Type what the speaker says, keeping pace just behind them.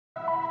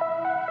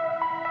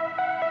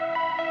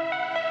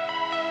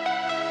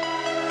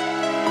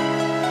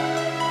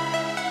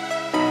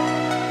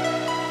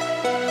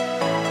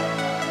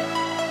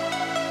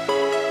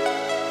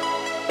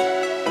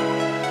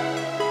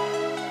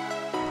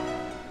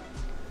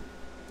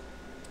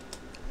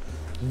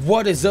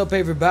What is up,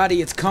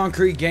 everybody? It's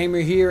Concrete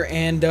Gamer here,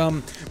 and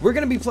we're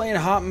gonna be playing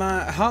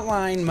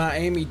Hotline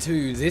Miami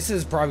 2. This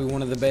is probably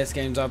one of the best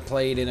games I've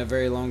played in a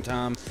very long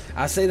time.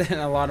 I say that in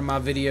a lot of my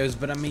videos,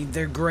 but I mean,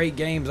 they're great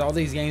games. All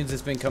these games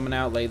that's been coming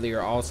out lately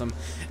are awesome.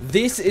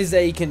 This is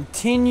a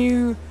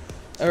continued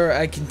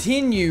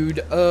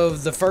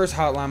of the first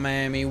Hotline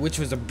Miami, which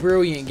was a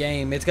brilliant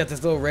game. It's got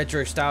this little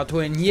retro style to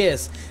it, and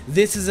yes,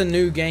 this is a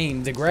new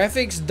game. The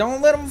graphics,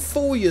 don't let them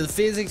fool you. The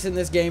physics in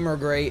this game are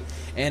great,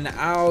 and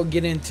I'll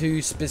get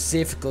into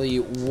specifically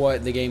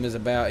what the game is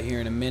about here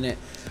in a minute.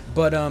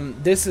 But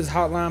this is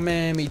Hotline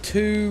Miami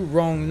 2,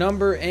 wrong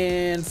number,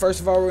 and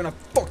first of all, we're gonna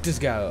fuck this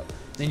guy up.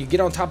 Then you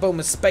get on top of him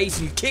with space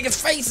and you kick his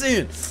face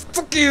in.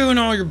 Fuck you and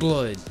all your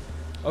blood.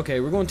 Okay,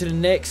 we're going to the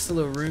next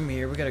little room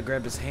here. We gotta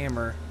grab this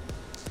hammer.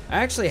 I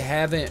actually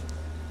haven't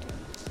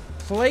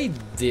played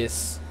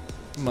this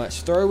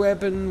much. Throw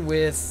weapon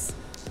with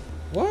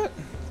what?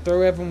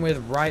 Throw weapon with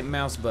right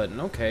mouse button.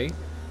 Okay.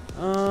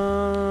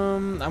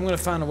 I'm gonna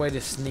find a way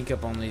to sneak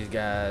up on these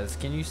guys.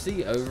 Can you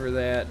see over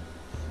that?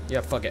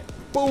 Yeah, fuck it.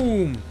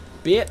 Boom,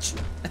 bitch.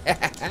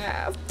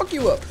 Fuck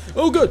you up.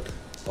 Oh, good.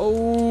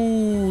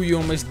 Oh, you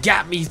almost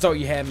got me. You thought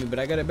you had me, but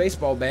I got a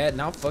baseball bat,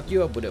 and I'll fuck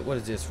you up with it. What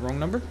is this? Wrong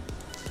number?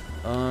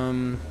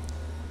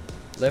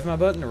 Left mouse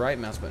button or right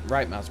mouse button?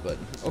 Right mouse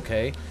button.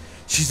 Okay.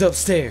 She's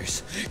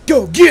upstairs.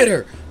 Go get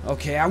her!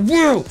 Okay, I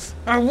will!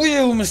 I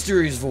will,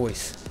 mysterious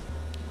voice.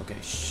 Okay,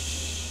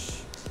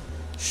 shh.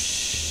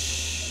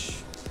 Shh.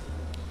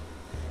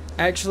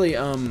 Actually,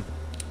 I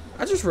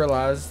just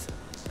realized,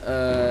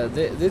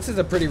 this is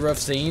a pretty rough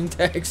scene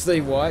to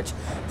actually watch.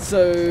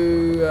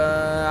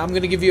 So, I'm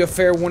gonna give you a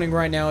fair warning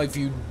right now. If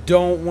you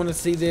don't want to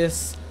see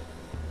this,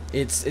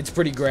 it's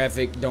pretty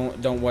graphic.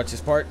 Don't watch this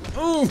part.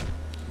 Ooh!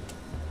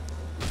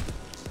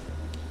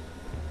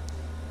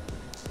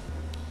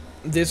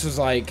 This was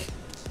like,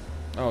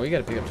 oh, you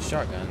gotta pick up the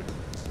shotgun.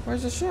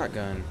 Where's the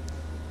shotgun?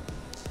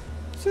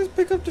 It says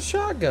pick up the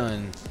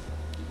shotgun.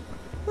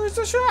 Where's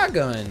the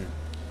shotgun?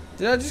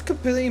 Did I just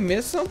completely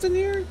miss something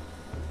here?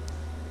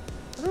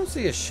 I don't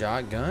see a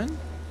shotgun.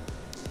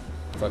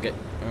 Fuck it.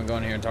 I'm gonna go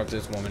in here and talk to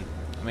this woman.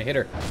 I'm gonna hit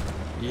her.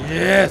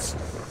 Yes!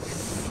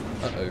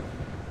 Uh-oh.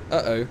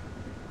 Uh-oh.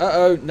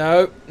 Uh-oh.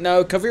 No.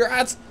 No. Cover your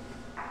eyes.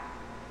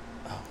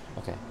 Oh,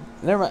 okay.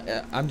 Never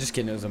mind. I'm just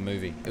kidding. It was a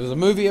movie. It was a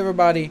movie,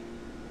 everybody.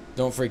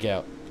 Don't freak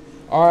out.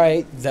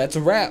 Alright, that's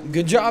a wrap.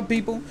 Good job,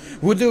 people.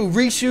 We'll do a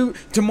reshoot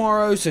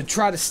tomorrow, so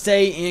try to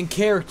stay in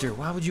character.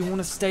 Why would you want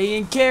to stay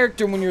in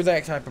character when you're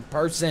that type of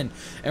person?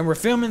 And we're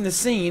filming the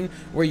scene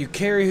where you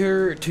carry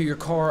her to your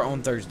car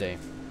on Thursday.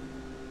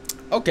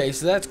 Okay,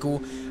 so that's cool.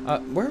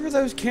 Where were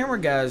those camera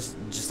guys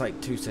just like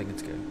 2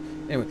 seconds ago?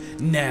 Anyway,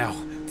 now,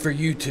 for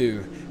you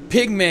two.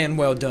 Pigman,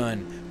 well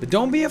done. But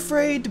don't be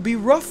afraid to be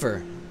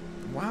rougher.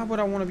 Why would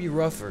I want to be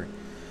rougher?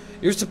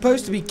 You're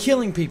supposed to be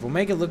killing people.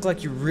 Make it look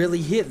like you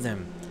really hit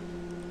them.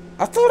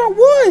 I thought I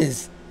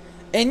was.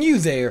 And you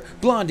there,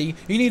 Blondie,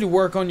 you need to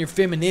work on your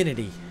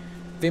femininity.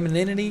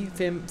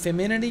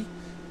 Femininity?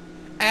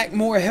 Act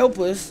more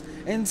helpless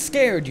and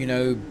scared, you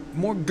know,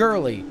 more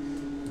girly.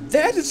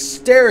 That is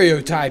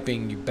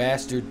stereotyping, you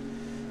bastard.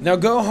 Now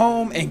go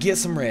home and get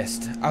some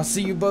rest. I'll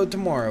see you both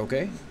tomorrow,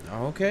 okay?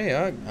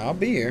 Okay, I'll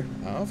be here.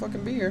 I'll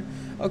fucking be here.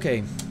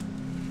 Okay.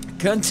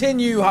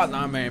 Continue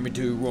Hotline Miami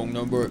 2, wrong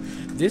number.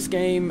 This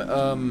game,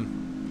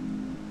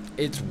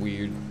 it's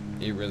weird.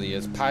 It really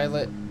is.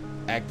 Pilot,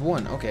 Act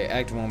 1. Okay,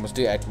 Act 1. Let's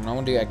do Act 1. I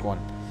want to do Act 1.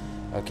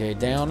 Okay,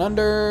 down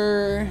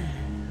under.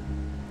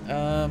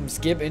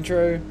 Skip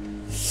intro.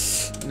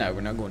 No,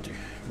 we're not going to.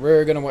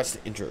 We're going to watch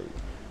the intro.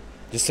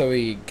 Just so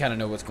we kind of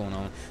know what's going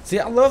on. See,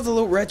 I love the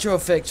little retro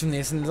effects from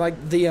this. And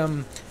like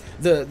the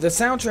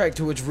soundtrack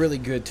to it's really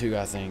good too,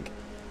 I think.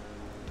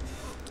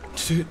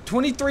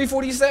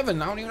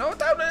 2347. I don't even know what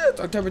that is.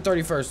 October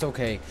 31st.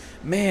 Okay.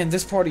 Man,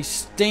 this party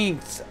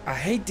stinks. I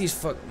hate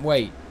these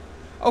wait.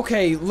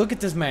 Okay, look at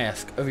this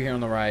mask over here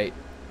on the right.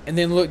 And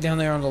then look down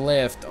there on the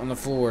left on the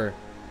floor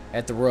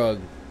at the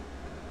rug.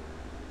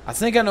 I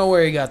think I know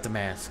where he got the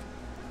mask.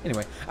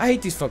 Anyway, I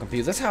hate these fucking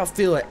people. That's how I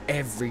feel at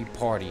every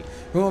party.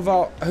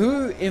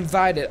 Who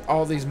invited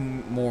all these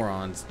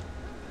morons?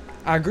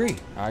 I agree.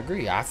 I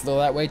feel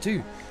that way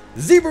too.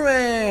 Zebra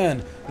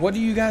Man! What do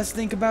you guys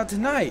think about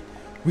tonight?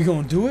 We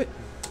gonna do it?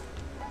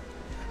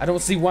 I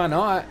don't see why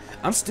not.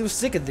 I'm still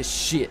sick of this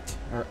shit.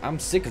 Or I'm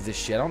sick of this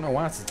shit. I don't know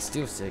why I said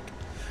still sick.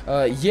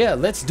 Yeah,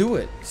 let's do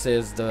it,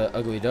 says the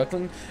ugly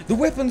duckling. The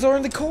weapons are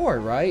in the car,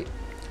 right?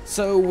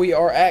 So we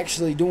are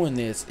actually doing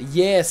this.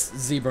 Yes,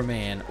 Zebra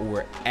Man,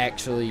 we're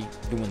actually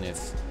doing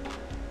this.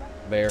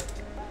 Bear.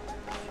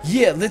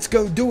 Yeah, let's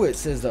go do it,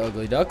 says the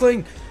ugly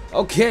duckling.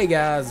 Okay,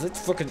 guys,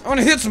 let's fucking... I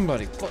wanna hit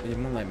somebody. Fuck, you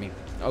won't let me.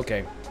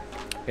 Okay.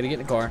 Gotta get in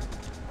the car.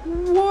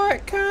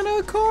 What kind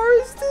of car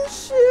is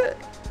this shit?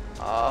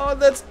 Oh,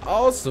 that's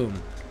awesome.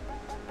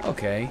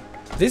 Okay.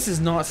 This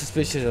is not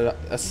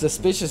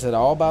suspicious at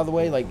all, by the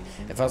way. Like,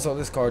 if I saw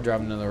this car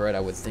driving down the road, I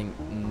would think,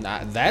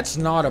 nah, that's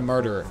not a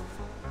murderer.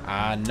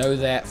 I know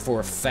that for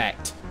a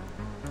fact.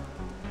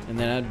 And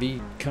then I'd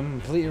be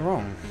completely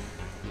wrong.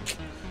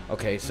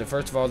 Okay, so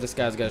first of all, this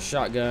guy's got a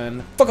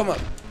shotgun. Fuck him up.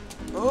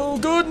 Oh,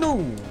 God,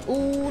 no.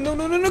 Oh, no,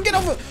 no, no, no. Get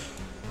off it.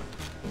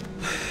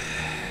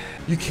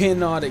 You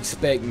cannot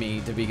expect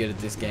me to be good at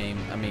this game.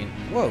 I mean,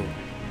 whoa.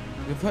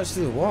 You punched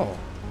through the wall.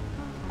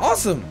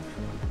 Awesome.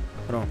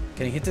 Hold on.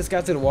 Can he hit this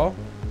guy through the wall?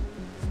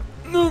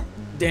 No.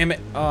 Damn it.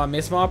 Oh, I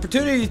missed my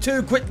opportunity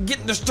too. Quit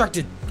getting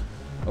distracted.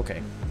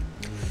 Okay.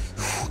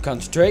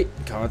 Concentrate.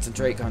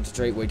 Concentrate.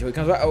 Concentrate. Wait till he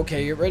comes back.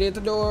 Okay, you're ready at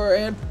the door.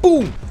 And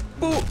boom.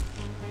 Boom.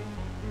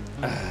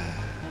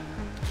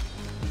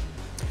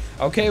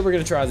 Okay, we're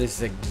going to try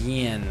this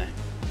again.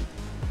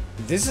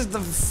 This is the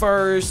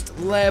first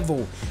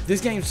level.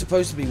 This game's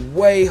supposed to be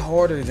way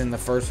harder than the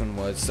first one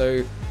was.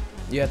 So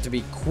you have to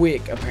be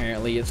quick,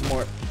 apparently. It's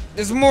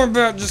more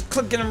about just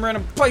clicking in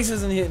random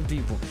places and hitting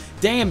people.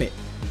 Damn it.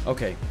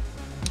 Okay.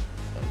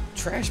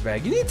 Trash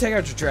bag. You need to take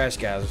out your trash,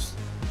 guys.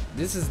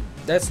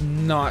 That's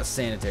not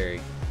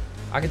sanitary.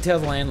 I can tell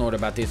the landlord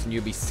about this and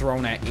you'll be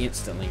thrown at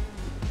instantly.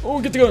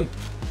 Oh, get the gun.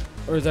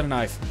 Or is that a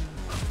knife?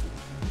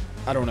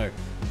 I don't know.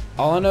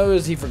 All I know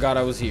is he forgot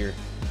I was here.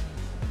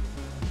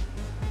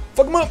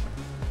 Fuck him up.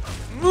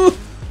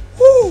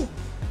 Woo.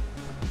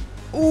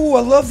 Ooh,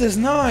 I love this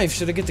knife.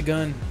 Should I get the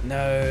gun?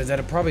 No,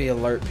 that'll probably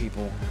alert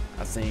people.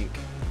 I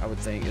would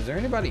think. Is there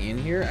anybody in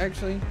here,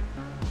 actually?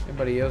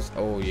 Anybody else?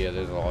 Oh, yeah,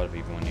 there's a lot of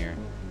people in here.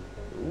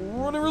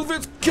 Run over the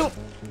fence. Kill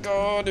him.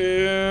 God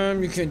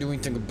damn. You can't do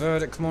anything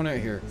about it. Come on out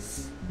here.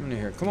 Come in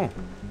here. Come on.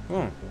 Come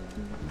on.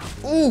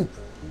 Ooh.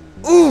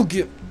 Ooh,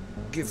 get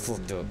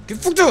fucked up. Get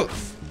fucked up.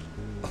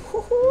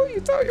 Oh, you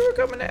thought you were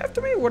coming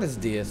after me? What is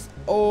this?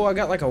 Oh, I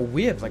got like a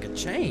whip, like a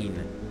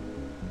chain.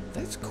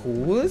 That's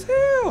cool as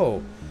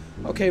hell.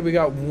 Okay, we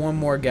got one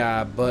more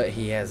guy, but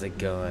he has a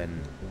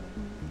gun.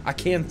 I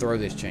can throw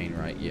this chain,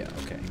 right? Yeah,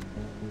 okay.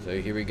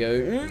 So here we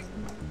go.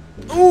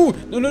 Oh,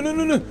 no, no, no,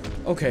 no, no.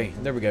 Okay,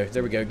 there we go.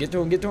 There we go. Get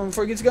to him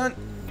before he gets a gun.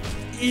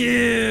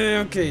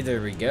 Yeah, okay,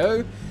 there we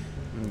go.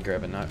 Let me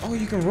grab a knife. Oh,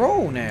 you can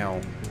roll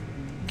now.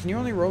 Can you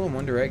only roll in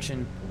one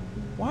direction?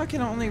 Why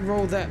can I only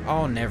roll that?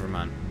 Oh, never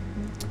mind.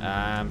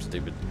 I'm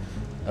stupid.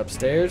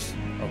 Upstairs.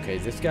 Okay,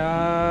 this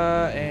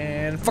guy.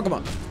 And fuck him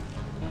up.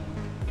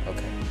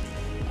 Okay.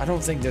 I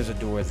don't think there's a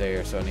door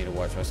there, so I need to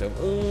watch myself.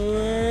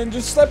 And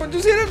just slap him.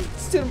 Just hit him.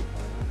 Just hit him.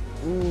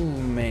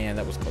 Ooh, man.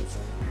 That was close.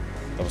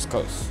 That was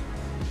close.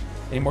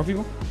 Any more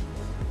people?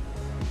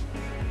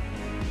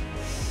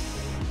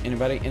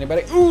 Anybody?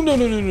 Anybody? Ooh, no,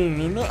 no, no, no,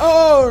 no, no.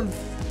 Oh!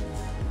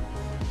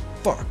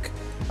 Fuck.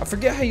 I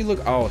forget how you look.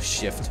 Oh,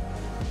 shift.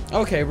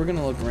 Okay, we're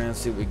gonna look around and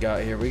see what we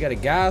got here. We got a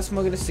guy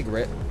smoking a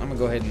cigarette. I'm gonna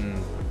go ahead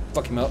and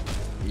fuck him up.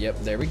 Yep,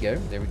 there we go.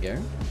 There we go.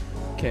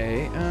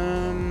 Okay,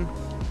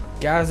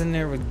 guys in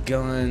there with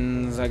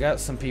guns. I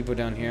got some people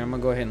down here. I'm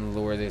gonna go ahead and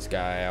lure this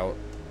guy out.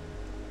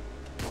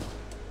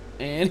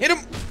 And hit him!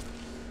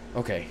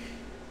 Okay.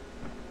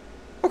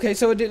 Okay,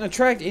 so it didn't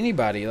attract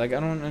anybody. Like, I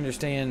don't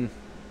understand.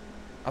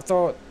 I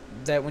thought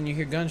that when you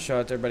hear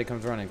gunshots, everybody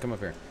comes running. Come up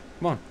here.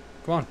 Come on.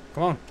 Come on.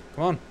 Come on.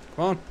 Come on.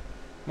 Come on.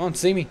 Come on.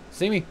 See me.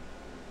 See me.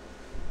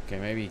 Okay,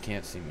 maybe he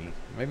can't see me.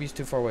 Maybe he's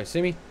too far away.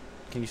 See me?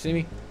 Can you see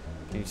me?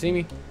 Can you see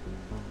me?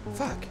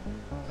 Fuck.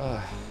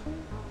 Okay,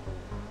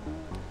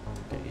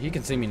 he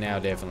can see me now,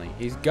 definitely.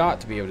 He's got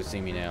to be able to see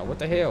me now. What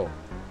the hell?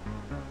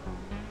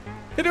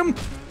 Hit him!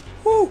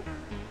 Woo!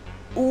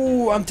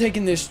 Ooh, I'm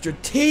taking this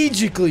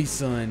strategically,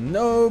 son.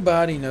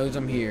 Nobody knows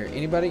I'm here.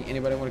 Anybody?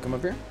 Anybody want to come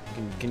up here?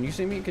 Can you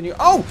see me? Can you?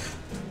 Oh!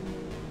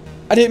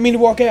 I didn't mean to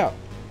walk out.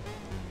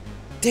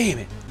 Damn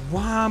it.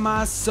 Why am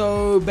I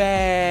so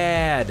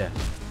bad?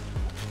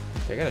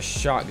 Okay, I got a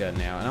shotgun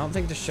now, and I don't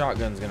think the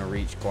shotgun's gonna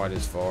reach quite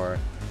as far.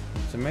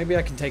 So maybe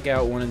I can take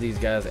out one of these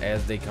guys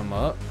as they come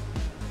up.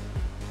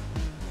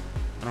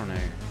 I don't know.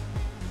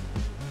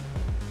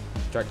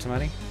 Strike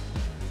somebody.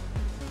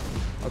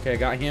 Okay, I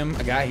got him.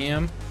 I got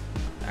him.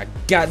 I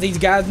got these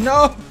guys.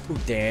 No!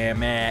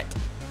 Damn it.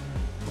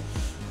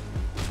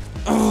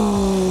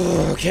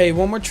 Oh, okay,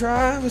 one more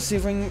try. Let's see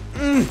if we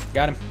can.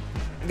 Got him.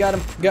 Got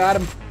him. Got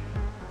him.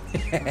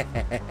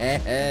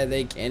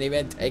 They can't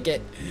even take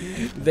it.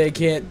 They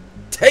can't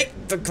take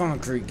the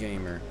concrete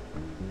gamer.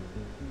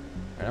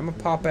 Alright, I'm gonna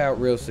pop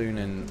out real soon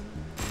and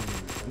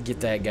get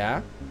that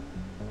guy.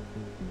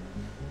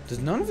 Does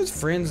none of his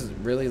friends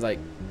really, like,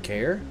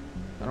 care?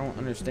 I don't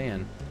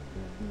understand.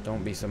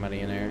 Don't be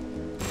somebody in there.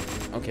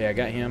 Okay, I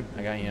got him.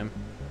 I got him.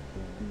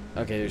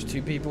 Okay, there's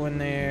two people in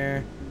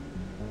there.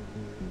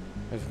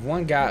 There's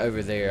one guy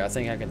over there. I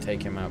think I can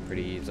take him out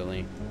pretty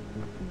easily.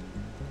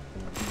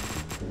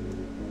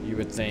 You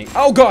would think.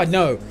 Oh, God,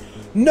 no!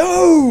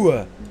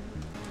 No!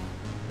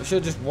 I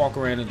should just walk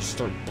around and just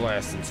start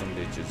blasting some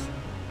bitches.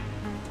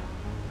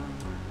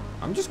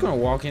 I'm just gonna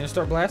walk in and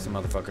start blasting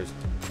motherfuckers.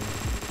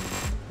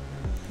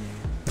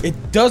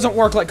 It doesn't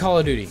work like Call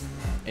of Duty.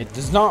 It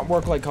does not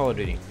work like Call of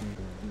Duty.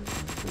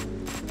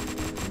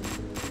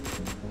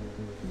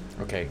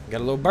 Okay, got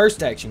a little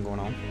burst action going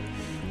on.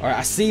 Alright,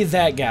 I see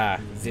that guy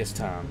this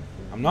time.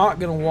 I'm not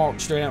gonna walk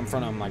straight out in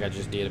front of him like I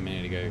just did a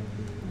minute ago.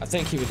 I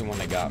think he was the one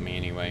that got me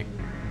anyway.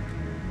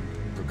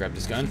 Go grab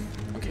this gun.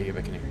 Okay, get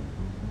back in here.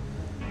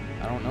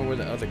 I don't know where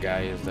the other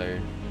guy is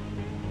there.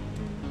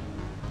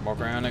 Walk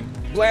around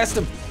and blast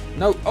him.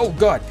 No, oh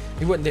god,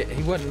 he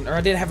wasn't, or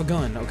I did have a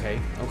gun. Okay,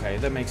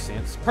 that makes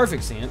sense.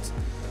 Perfect sense.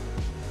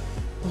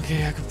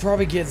 Okay, I could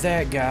probably get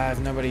that guy if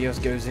nobody else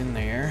goes in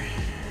there.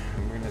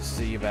 We're gonna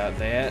see about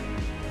that.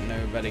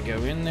 Nobody go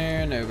in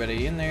there,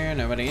 nobody in there,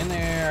 nobody in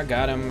there. I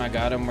got him,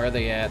 where are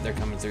they at? They're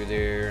coming through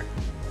there.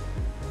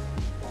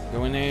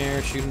 Go in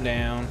there, shoot him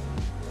down.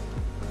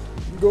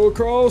 Go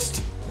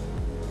across.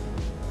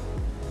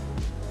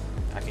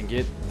 I can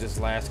get this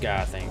last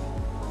guy, I think.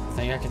 I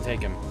think I can take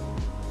him.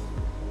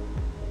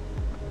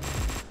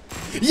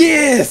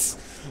 Yes!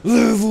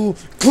 Level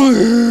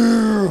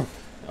clear!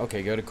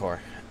 Okay, go to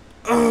car.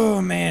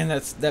 Oh man,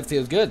 that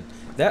feels good.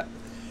 That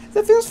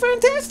feels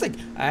fantastic.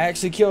 I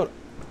actually killed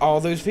all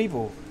those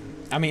people.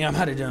 I mean, I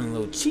might have done a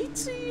little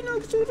cheatsy, you know,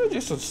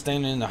 just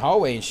standing in the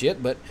hallway and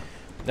shit, but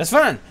that's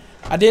fine.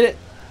 I did it.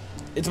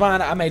 It's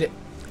mine. I made it.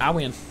 I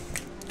win.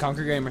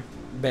 Conquer Gamer.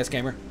 Best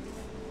gamer.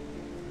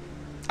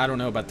 I don't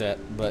know about that,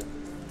 but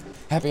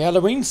happy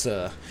Halloween,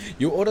 sir.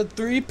 You ordered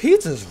 3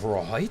 pizzas,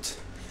 right?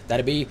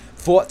 That'd be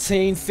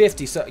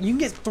 $14.50. So you can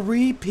get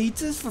 3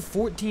 pizzas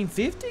for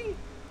 $14.50?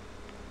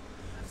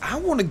 I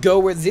want to go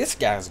where this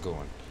guy's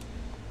going.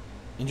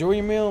 Enjoy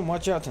your meal and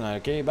watch out tonight,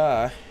 okay?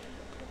 Bye.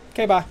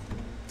 Okay, bye.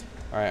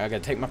 Alright, I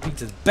gotta take my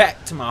pizzas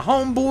back to my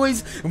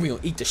homeboys, and we gonna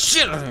eat the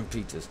shit out of them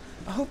pizzas.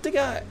 I hope they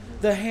got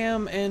the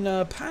ham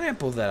and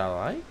pineapple that I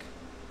like.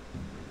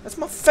 That's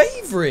my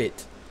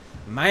favorite.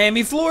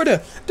 Miami,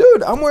 Florida.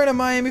 Dude, I'm wearing a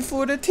Miami,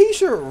 Florida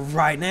t-shirt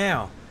right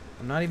now.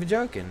 I'm not even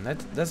joking.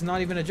 That's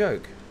not even a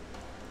joke.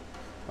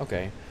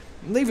 Okay.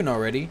 I'm leaving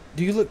already.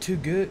 Do you look too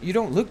good? You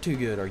don't look too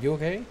good. Are you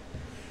okay?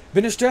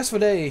 Been a stressful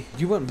day.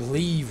 You wouldn't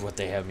believe what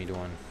they have me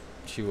doing.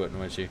 She wouldn't,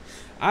 would she?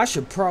 I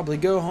should probably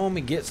go home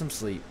and get some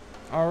sleep.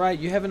 Alright,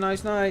 you have a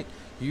nice night.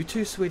 You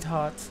too,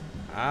 sweetheart.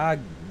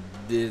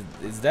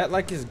 Is that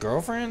like his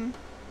girlfriend?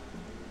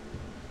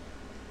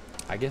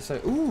 I guess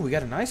so. Ooh, we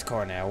got a nice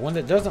car now. One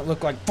that doesn't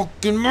look like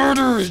fucking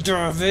murderers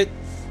drive it.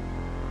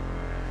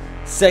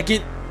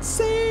 Second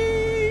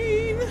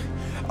scene.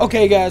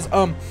 Okay, guys,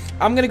 I'm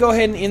gonna go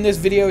ahead and end this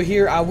video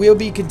here. I will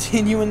be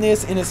continuing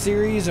this in a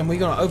series, and we're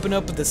gonna open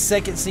up with the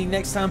second scene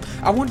next time.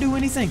 I won't do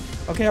anything.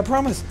 Okay, I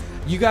promise.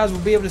 You guys will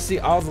be able to see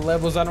all the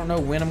levels. I don't know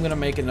when I'm gonna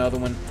make another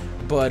one,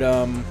 but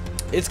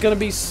it's gonna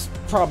be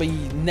probably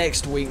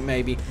next week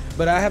maybe.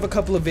 But I have a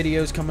couple of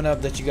videos coming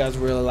up that you guys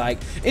really like.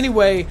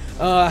 Anyway,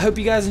 I hope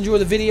you guys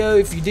enjoyed the video.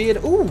 If you did,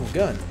 ooh,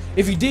 gun.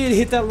 If you did,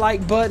 hit that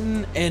like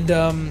button,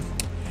 and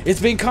it's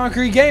been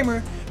Concrete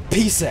Gamer.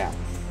 Peace out.